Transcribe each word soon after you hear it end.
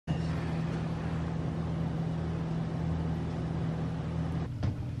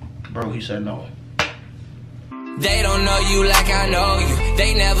Bro, he said no. They don't know you like I know you.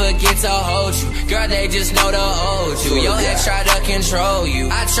 They never get to hold you. Girl, they just know to hold you. Your ex try to control you.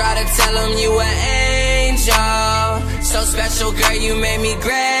 I try to tell them you an angel. So special, girl, you made me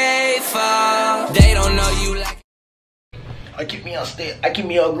grateful. They don't know you like I keep me upstairs. I keep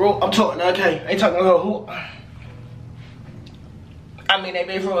me up, bro. I'm talking, okay. I ain't talking about who. I mean, they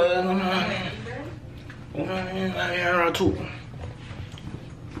be for too.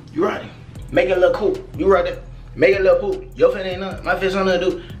 You right. Make it look cool. You right there. Make it look cool. Your fit ain't nothing. My fit's on the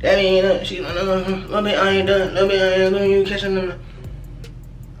do. That ain't nothing. She love me, I ain't done. Love me, I ain't done. You catching them.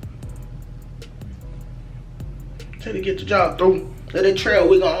 Till they get the job through. Let it trail,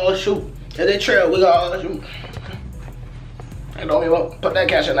 we gon' all shoot. Let it trail, we gon' all shoot. And don't even put that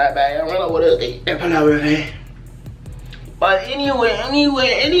cash in that bag. I don't know what else they put out with me. But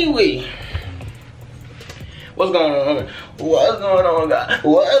anyway. What's going on? What's going on, guys?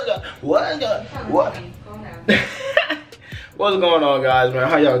 What's going on, guys, man?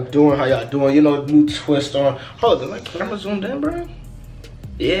 How y'all doing? How y'all doing? You know, new twist on. Hold on, my camera zoomed in, bro?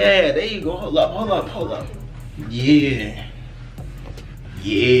 Yeah, there you go. Hold up. Yeah.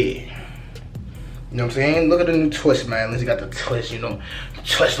 You know what I'm saying? Look at the new twist, man. Lizzie got the twist, you know.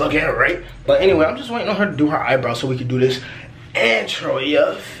 Twist looking right. But anyway, I'm just waiting on her to do her eyebrows so we can do this intro,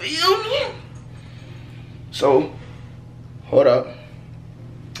 you feel me? So, hold up.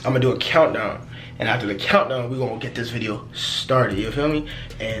 I'm gonna do a countdown. And after the countdown, we're gonna get this video started, you feel me?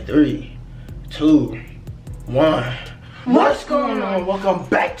 And 3, 2, 1. What's going on? Welcome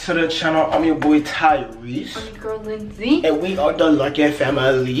back to the channel. I'm your boy Tyrese. I'm your girl Lindsay. And we are the Lucky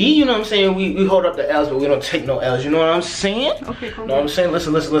family. You know what I'm saying? We hold up the L's, but we don't take no L's. You know what I'm saying? Okay, cool. Know what I'm saying?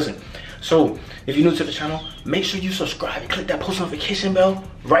 Listen. So, if you're new to the channel, make sure you subscribe and click that post notification bell.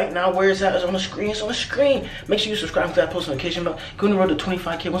 Right now, where it's at is on the screen. It's on the screen. Make sure you subscribe and click that post notification bell. Go on the road to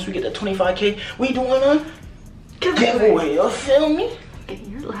 25K. Once we get to 25K, we doing a giveaway. You feel me?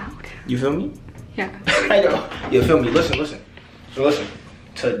 You're loud. You feel me? Yeah. I know. You feel me? Listen. So listen.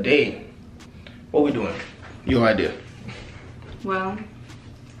 Today, what we doing? Your idea. Well,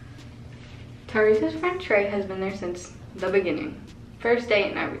 Tyrese's friend Trey has been there since the beginning. First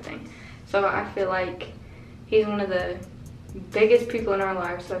date and everything. So I feel like he's one of the biggest people in our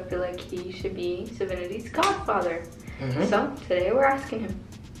lives. So I feel like he should be Sevenity'S Godfather. So today we're asking him.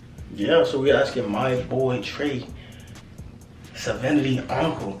 Yeah, so we're asking my boy Trey, Sevenity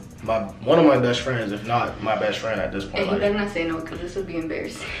uncle. One of my best friends, if not my best friend at this point. And he better not say no, because this would be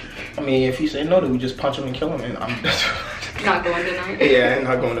embarrassing. I mean, if he say no, then we just punch him and kill him, and I'm not going tonight. Yeah, I'm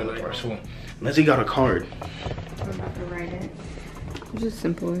not going tonight. So, Lindsay got a card. I'm about to write it. It's just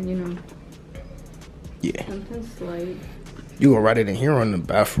simple, you know. Yeah. Something slight. You gonna write it in here or in the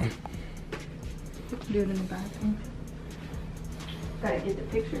bathroom? Do it in the bathroom. Gotta get the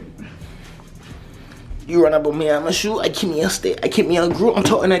picture. You run up on me, I'm a shoe. I keep me a stick. I keep me a group. I'm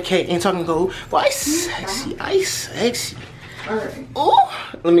talking that cake. Ain't talking gold. Well, I sexy. Alright. Oh,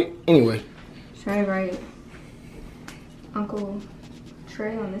 anyway. Should I write Uncle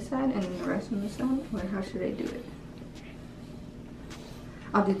Trey on this side and then the rest on this side? Or how should I do it?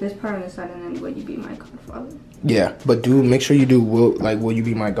 I'll do this part on this side and then will you be my godfather? Yeah, but make sure you do will you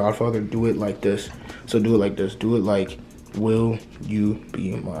be my godfather? Do it like this. So do it like this. Do it like, will you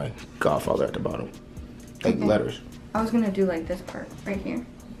be my godfather at the bottom. Like letters. I was gonna do like this part right here.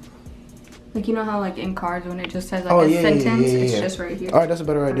 Like, you know how like in cards when it just says like a sentence, it's just right here. Alright, that's a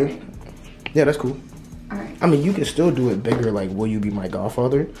better idea. Right. Yeah, that's cool. Alright. I mean, you can still do it bigger, like, will you be my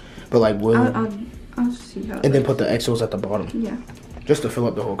godfather? But like, will... I'll see how. And then put the XOs at the bottom. Yeah. Just to fill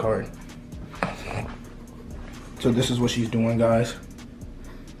up the whole card. So this is what she's doing, guys.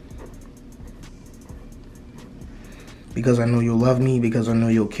 Because I know you'll love me, because I know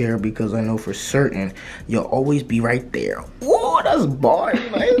you'll care, because I know for certain you'll always be right there. Ooh, that's bars,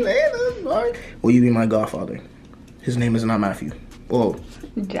 man. That's bars. Will you be my godfather? His name is not Matthew. Whoa.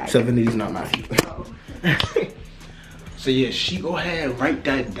 70's not Matthew. Oh. So yeah, she go ahead and write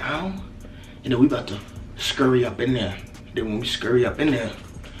that down. And then we about to scurry up in there. Then when we scurry up in there,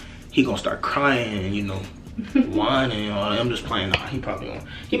 he gonna start crying, you know, whining and all that. I'm just playing. Nah, he probably won't.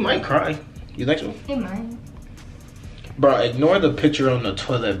 He might cry. You think so? He might. Bro, ignore the picture on the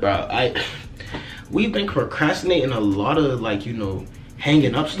toilet, bro. We've been procrastinating a lot of, like, you know,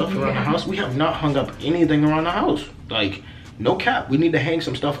 hanging up stuff around the house. We have not hung up anything around the house. Like, no cap. We need to hang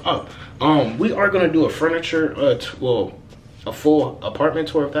some stuff up. We are gonna do a furniture, well, a full apartment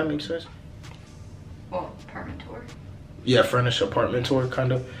tour, if that makes sense. Well, apartment tour. Yeah, furnished apartment tour,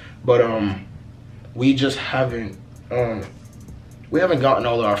 kind of. But we just haven't we haven't gotten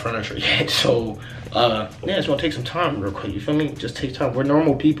all of our furniture yet, so yeah, it's gonna take some time real quick. You feel me? Just take time. We're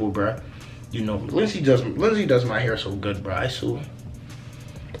normal people, bruh. You know, Lindsay does my hair so good, bruh. I so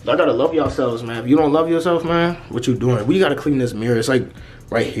y'all gotta love yourselves, man. If you don't love yourself, man, what you doing? We gotta clean this mirror. It's like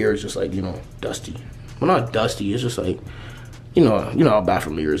right here. It's just like, you know, dusty. Well, not dusty. It's just like, you know how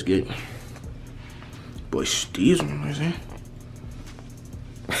bathroom mirrors get. Boy, these ones, you know what I'm saying?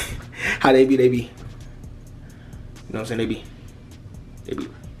 How they be? You know what I'm saying? They be.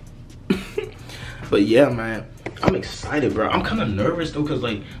 But yeah, man, I'm excited, bro. I'm kind of nervous though, cause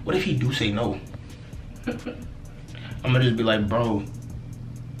like, what if he do say no? I'm gonna just be like, bro.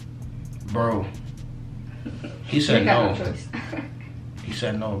 He said no. He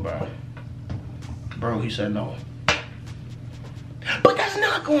said no, bro. He said no. But that's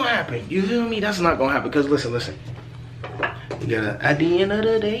not gonna happen. You feel me? That's not gonna happen. Cause listen. You gotta, at the end of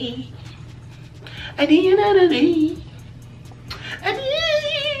the day.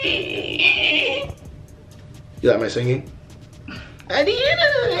 You like my singing? At the end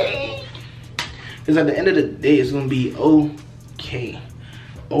of the day. Because at the end of the day, it's gonna be okay.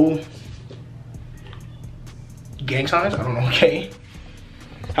 Oh. Gang signs? I don't know, okay.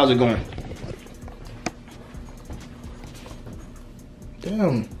 How's it going?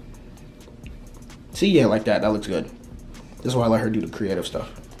 Damn. See, yeah, like that. That looks good. This is why I let her do the creative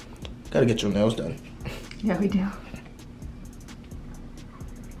stuff. Gotta get your nails done. Yeah, we do.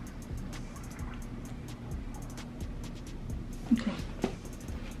 Okay.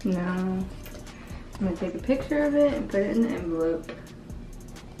 Now, I'm gonna take a picture of it and put it in the envelope.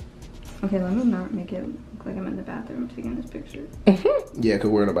 Okay, let me not make it look like I'm in the bathroom taking this picture. Yeah, because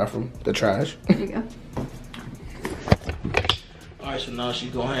we're in the bathroom. The trash. There you go. Alright, so now she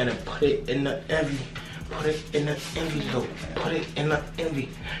go ahead and put it in the envelope. Put it in the envelope. Put it in the envelope.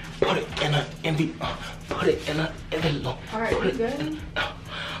 Put it in the envelope. Put it in the envelope. Alright, you good?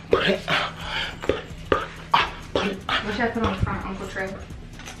 Put it. What should I put on the front, Uncle Trey?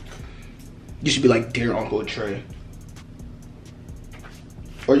 You should be like, dear Uncle Trey.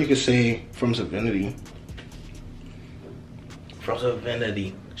 Or you could say, from Sevenity. From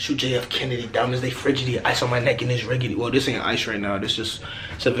Sevenity. Shoot JF Kennedy, diamonds they frigidity, ice on my neck and it's riggedy. Well, this ain't ice right now, this just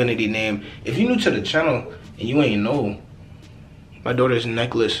Sevenity name. If you're new to the channel and you ain't know, my daughter's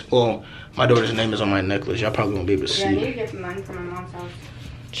necklace, well, my daughter's name is on my necklace. Y'all probably won't be able to see. Yeah, I need to get mine from my mom's house.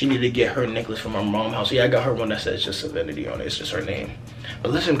 She needed to get her necklace from her mom's house. Yeah, I got her one that says just Sevenity on it. It's just her name.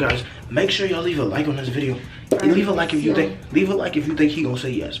 But listen, guys, make sure y'all leave a like on this video. Leave a like if you think he gonna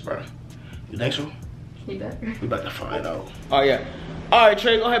say yes, bro. You think so? You better. We about to find out. Oh yeah. All right,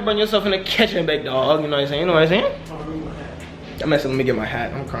 Trey, go ahead, burn yourself in the kitchen, big dog. You know what I'm saying? You know what I'm saying? I'm messing. Let me get my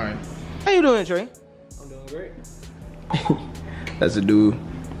hat. I'm crying. How you doing, Trey? I'm doing great. That's a dude.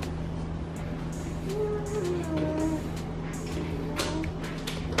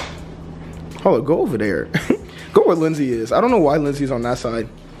 Hold on, go over there. Go where Lindsay is. I don't know why Lindsay's on that side.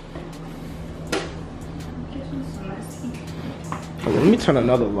 Hold on, let me turn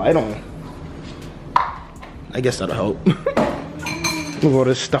another light on. I guess that'll help. Move all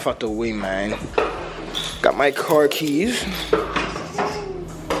this stuff out the way, man. Got my car keys.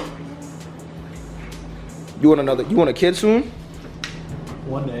 You want a kid soon?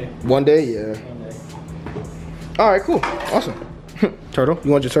 One day. One day, yeah. One day. All right, cool, awesome. Turtle,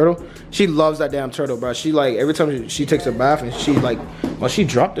 you want your turtle? She loves that damn turtle, bro. She like, every time she takes a bath and she like, well, she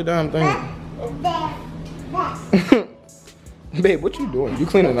dropped the damn thing. Babe, what you doing? You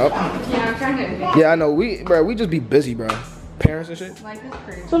cleaning up? Yeah, I'm trying to. Yeah, I know. We just be busy, bro. Parents and shit. Like this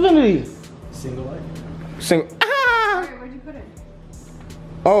pretty. Sevenity. Single life. Single. Ah! Wait, where'd you put it?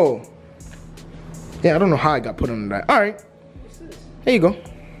 Oh. Yeah, I don't know how I got put under that. All right. What's this? Here you go.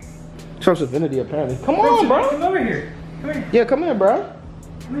 From Sevenity, apparently. Come on, bro. Come over here. Come here. Yeah, come here, bro.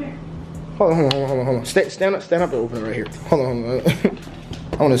 Come here. Hold on. Stand up and open it right here. Hold on.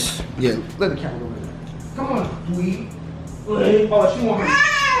 I want to. Yeah. Let the camera go over there. Come on, sweet. Oh, she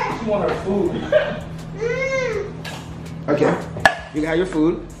want her food. Okay. You can have your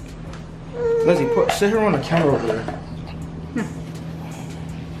food. Lindsay, sit her on the counter over there.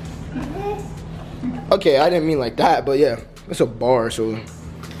 Okay, I didn't mean like that, but yeah, it's a bar, so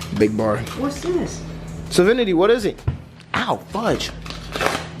big bar. What's this? Sevenity, what is it? Ow, fudge.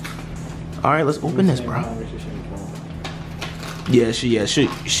 All right, let's open this, bro. Yeah,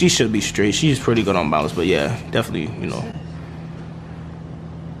 she should be straight. She's pretty good on balance, but yeah, definitely, you know.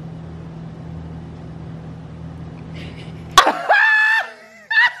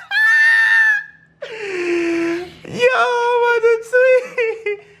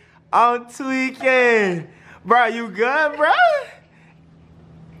 I'm tweaking. Bro, you good, bro?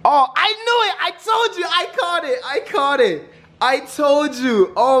 Oh, I knew it. I told you. I caught it. I told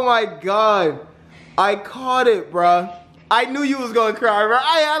you. Oh my God. I caught it, bruh. I knew you was gonna cry, bruh.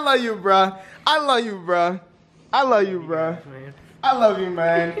 I love you, bruh. I love you, bruh. I love you, bruh. I love you,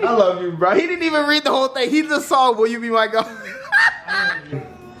 man. I love you, bruh. He didn't even read the whole thing. He just saw, will you be my girl?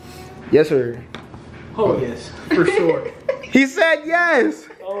 Yes, sir. Oh, yes. For sure. He said yes.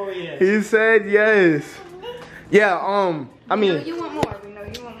 Oh, yes. He said yes. Yeah, I mean. We know you want more. We know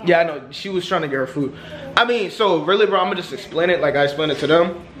you want more. Yeah, I know. She was trying to get her food. I mean, so really, bro, I'm gonna just explain it like I explained it to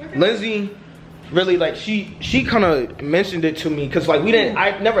them. Lindsay, really, like, she kind of mentioned it to me because, like,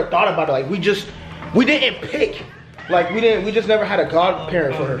 I never thought about it. Like, we didn't pick. Like, we just never had a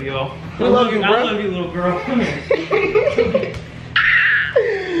godparent for her. We love you, bro. I love you, little girl. Come here.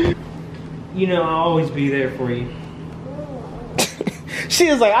 You know, I'll always be there for you. She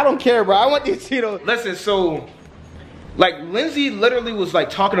is like, I don't care, bro. I want these Cheetos. Listen, so, like, Lindsay literally was, like,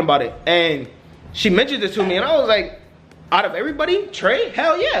 talking about it. And she mentioned it to me. And I was like, out of everybody, Trey?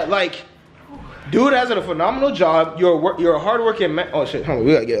 Hell yeah. Like, dude has a phenomenal job. You're a hardworking man. Oh, shit. Hold on.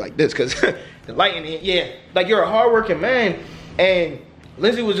 We gotta get it like this because the light in it. Yeah. Like, you're a hardworking man. And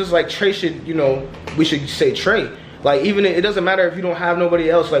Lindsay was just like, Trey should, you know, we should say Trey. Like, even it doesn't matter if you don't have nobody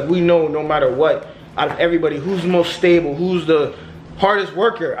else. Like, we know no matter what, out of everybody, who's the most stable, who's the hardest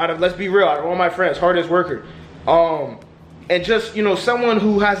worker out of, let's be real, out of all my friends, hardest worker. And just, you know, someone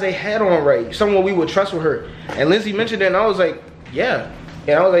who has a head on right, someone we would trust with her. And Lindsay mentioned it, and I was like, yeah.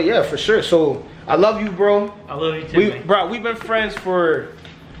 And I was like, yeah, for sure. So I love you, bro. I love you too, man. Bro, we've been friends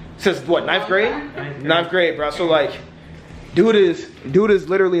since what, 9th grade? 9th grade, bro. So like, dude is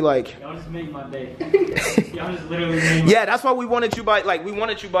literally like. Y'all just made my day. Y'all just literally made my Yeah, that's why we wanted you by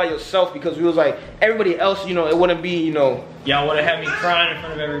yourself, because we was like, everybody else, you know, it wouldn't be, you know. Y'all would have had me crying in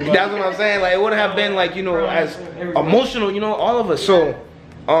front of everybody. That's what I'm saying. Like, it wouldn't have been like, you know, as emotional, you know, all of us. So,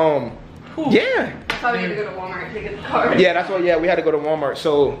 yeah. That's why we had to go to Walmart to get the card. Yeah, that's why. Yeah, we had to go to Walmart.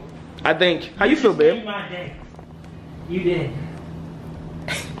 So, I think. How you feel, babe? My day. You did.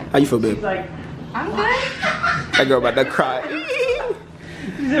 How you feel, babe? She's like, I'm good. That girl about to cry.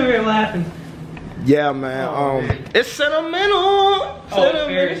 she's over here laughing. Yeah, man. It's sentimental. Oh, it's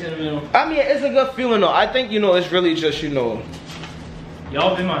very sentimental. I mean, it's a good feeling though. I think, you know, it's really just, you know.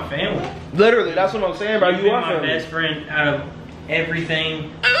 Y'all been my family. Literally, that's what I'm saying, bro. You've You been are my family. best friend out of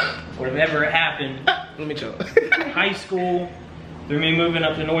everything would have ever happened. Let me chill. High school, through me moving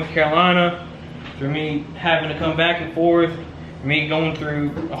up to North Carolina, through me having to come back and forth, me going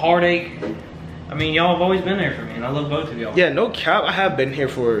through a heartache. I mean, y'all have always been there for me, and I love both of y'all. Yeah, no cap. I have been here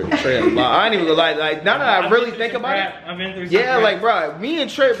for Trey a lot. I ain't even gonna lie. Like, now that I really think about it. I've been through some crap. Like, bro, me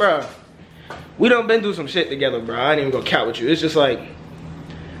and Trey, bro, we done been through some shit together, bro. I ain't even gonna cap with you. It's just like,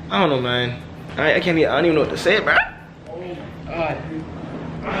 I don't know, man. I don't even know what to say, bro. Oh my God.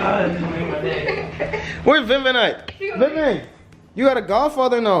 Ah, this made my day. Where's Vivian at? Vivian, you got a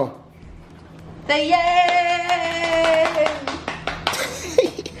Godfather now. Say yay!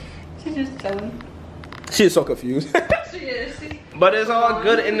 She's just telling. She is so confused. She is. But it's all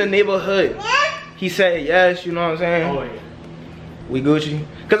good in the neighborhood. He said yes, you know what I'm saying? Oh, yeah. We Gucci.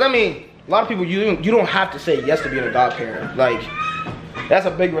 Cause I mean, a lot of people, you don't have to say yes to being a godparent. Like, that's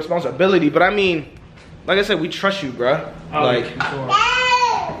a big responsibility. But I mean, like I said, we trust you, bruh. Oh, like, sure.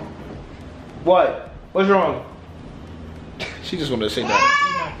 What? What's wrong? She just wanted to say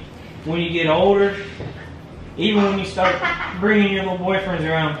that. When you get older, even when you start bringing your little boyfriends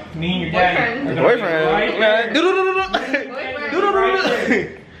around, me and your daddy are gonna be right there.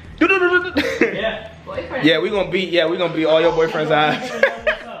 Yeah. Boyfriend. Yeah, we gonna beat all your boyfriend's ass.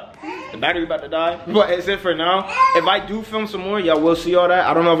 The battery about to die. But that's it for now. If I do film some more, y'all will see all that.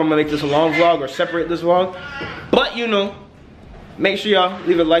 I don't know if I'm gonna make this a long vlog or separate this vlog. But you know, make sure y'all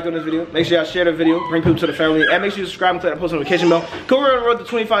leave a like on this video. Make sure y'all share the video, bring people to the family, and make sure you subscribe and click that post notification bell. Go on the road to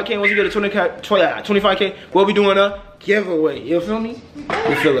 25K. Once you get to 25K, we'll be doing a giveaway. You feel me?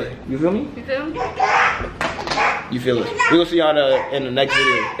 You feel it? You feel me? You feel me? You feel it? We will see y'all in the next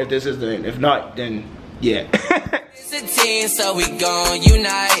video if this is the end. If not, then yeah. It's a team, so we gon'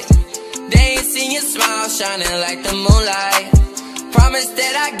 unite. They ain't seen your smile shining like the moonlight. Promise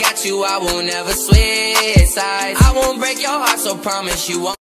that I got you, I won't ever switch sides. I won't break your heart, so promise you won't.